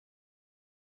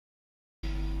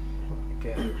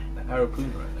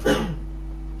Harpoon right now.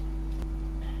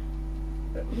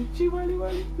 Glitchy, wally,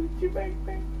 wally, glitchy, bang,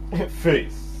 bang.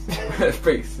 Face.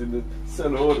 Face in the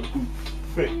center of the booth.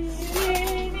 Face.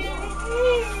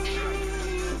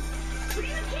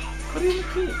 What are you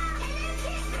looking?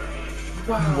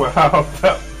 Wow. Wow.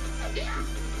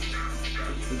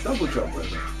 The double jump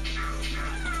right now.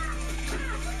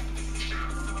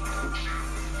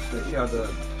 Yeah, the.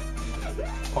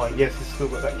 Oh yes, he's still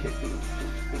got that kick.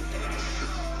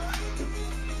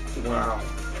 Wow.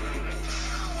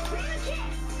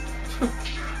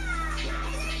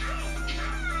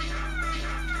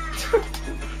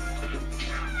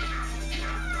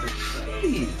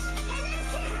 Jeez.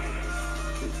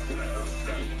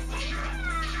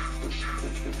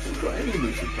 Got any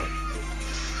moves in front?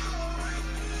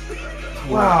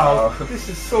 Wow, this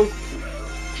is so.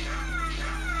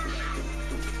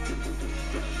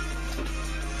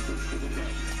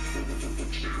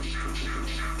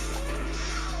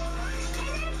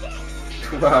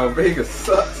 Wow, Vegas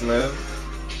sucks, man.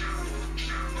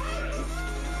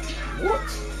 What?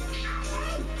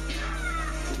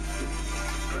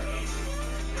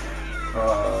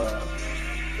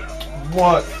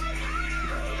 What?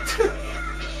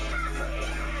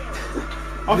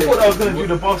 I thought I was gonna do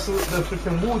the boss, the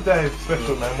flipping wall dive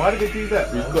special, man. Why did they do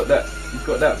that? You've got that. You've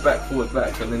got that back, forward,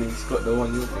 back, and then he's got the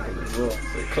one you're thinking as well.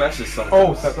 So it clashes something.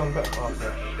 Oh, so I've done that. Oh,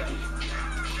 okay.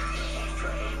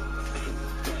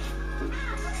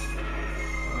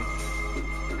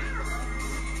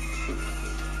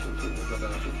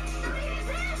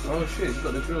 Oh shit, he's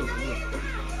got the drills as well.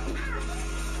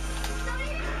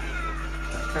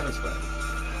 That kind of spell.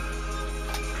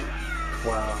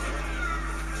 Wow.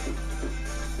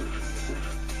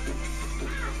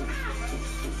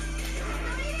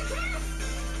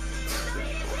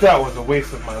 That was a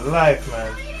waste of my life,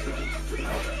 man.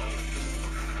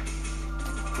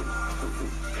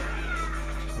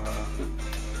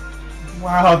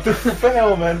 Wow, the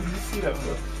fail, man. Did you see that,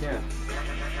 bro? Yeah.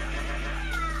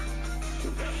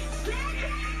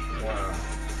 Wow.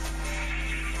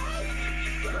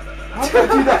 How did I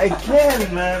do that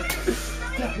again, man?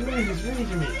 That move is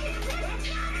raging me.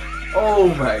 Oh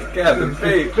my god, the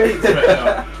bait. Baits right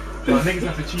now. Well, niggas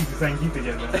have to cheat to thank you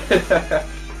again, man.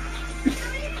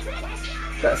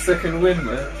 That second win,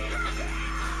 man.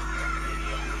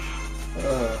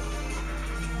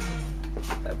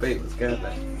 That bait was good,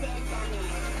 man.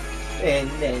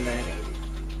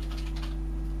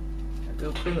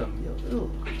 Bill Quillam, yo.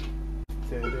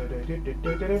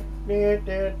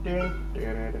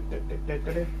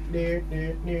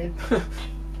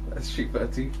 That's Street Fighter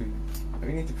 2 food.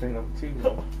 We need to play number 2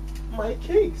 now. My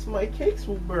cakes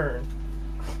will burn.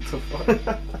 What the fuck?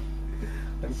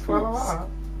 That's false.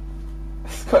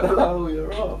 It's got to allow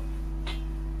you're off.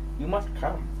 You must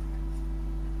come.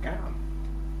 Come.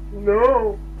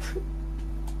 No.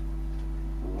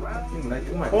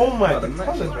 Oh my, the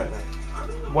colors right now.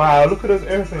 Wow, look at those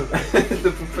airplanes.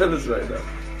 The propellers right now.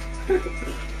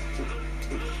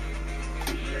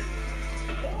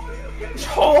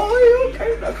 Oh,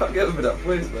 okay. I can't get over that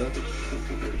voice, man.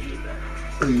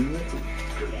 Jeez,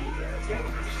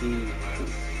 man.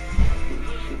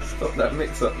 Stop that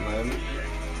mix up, man.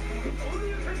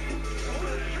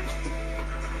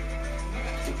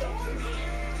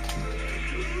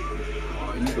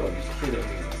 Oh, you gotta be kidding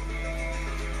me.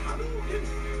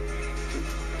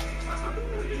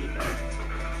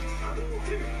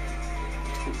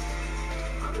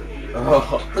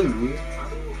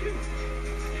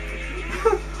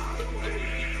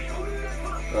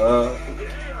 Oh,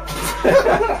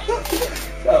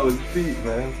 that was deep,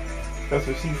 man. That's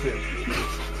what she said.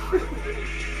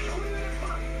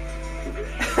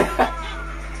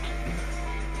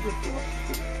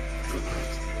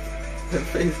 Her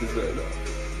face is right now.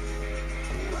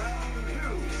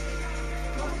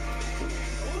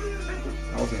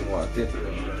 I wasn't even what I did.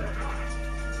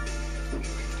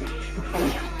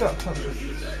 That touch is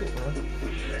shit, man.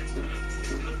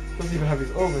 Doesn't even have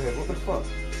his overhead. What the fuck?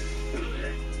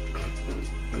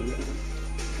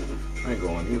 I ain't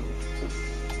going either.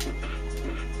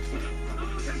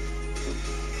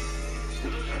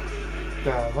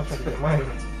 Damn, I'm trying to get mine.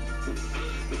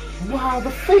 Wow, the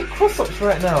fake cross-ups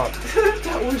right now.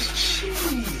 That was cheap.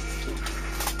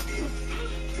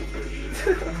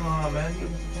 Oh man.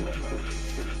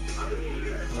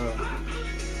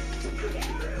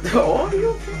 Oh,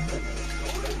 you?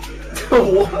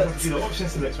 What? Do the option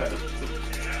select right now.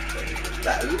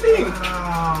 That link.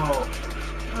 Wow.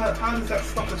 How does that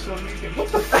stop us from leaking? What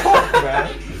the fuck, man?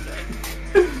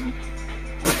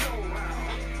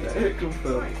 That hit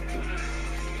confirmed.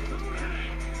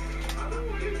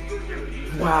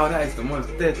 Wow, that is the most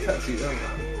dead tattoo ever.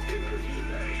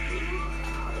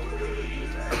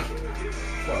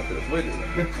 Wow, I could avoid it.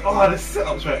 Oh, the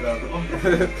setup's right now.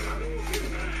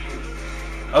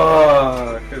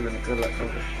 Oh, it could have been a good luck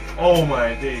cover. Oh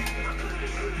my days.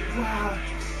 Wow.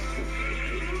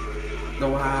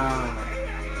 Wow.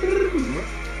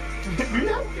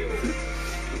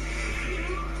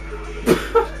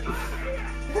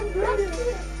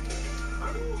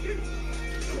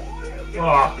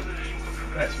 Oh,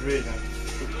 that's really nice.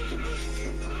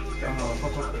 Oh,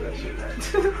 That shit, man.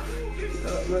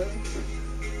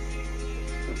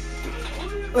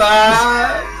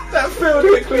 that failed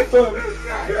quickly for me.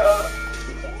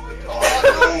 Oh,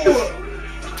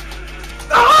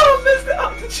 I messed it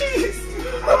up, the cheese.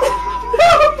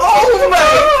 Oh my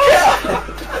god.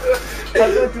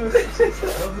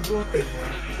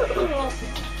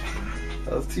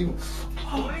 That was too much.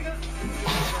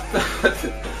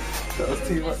 That was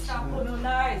too much.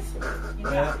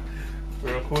 Yeah,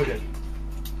 we're recording.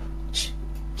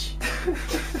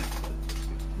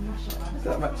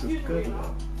 That match was good.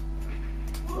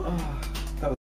 Oh.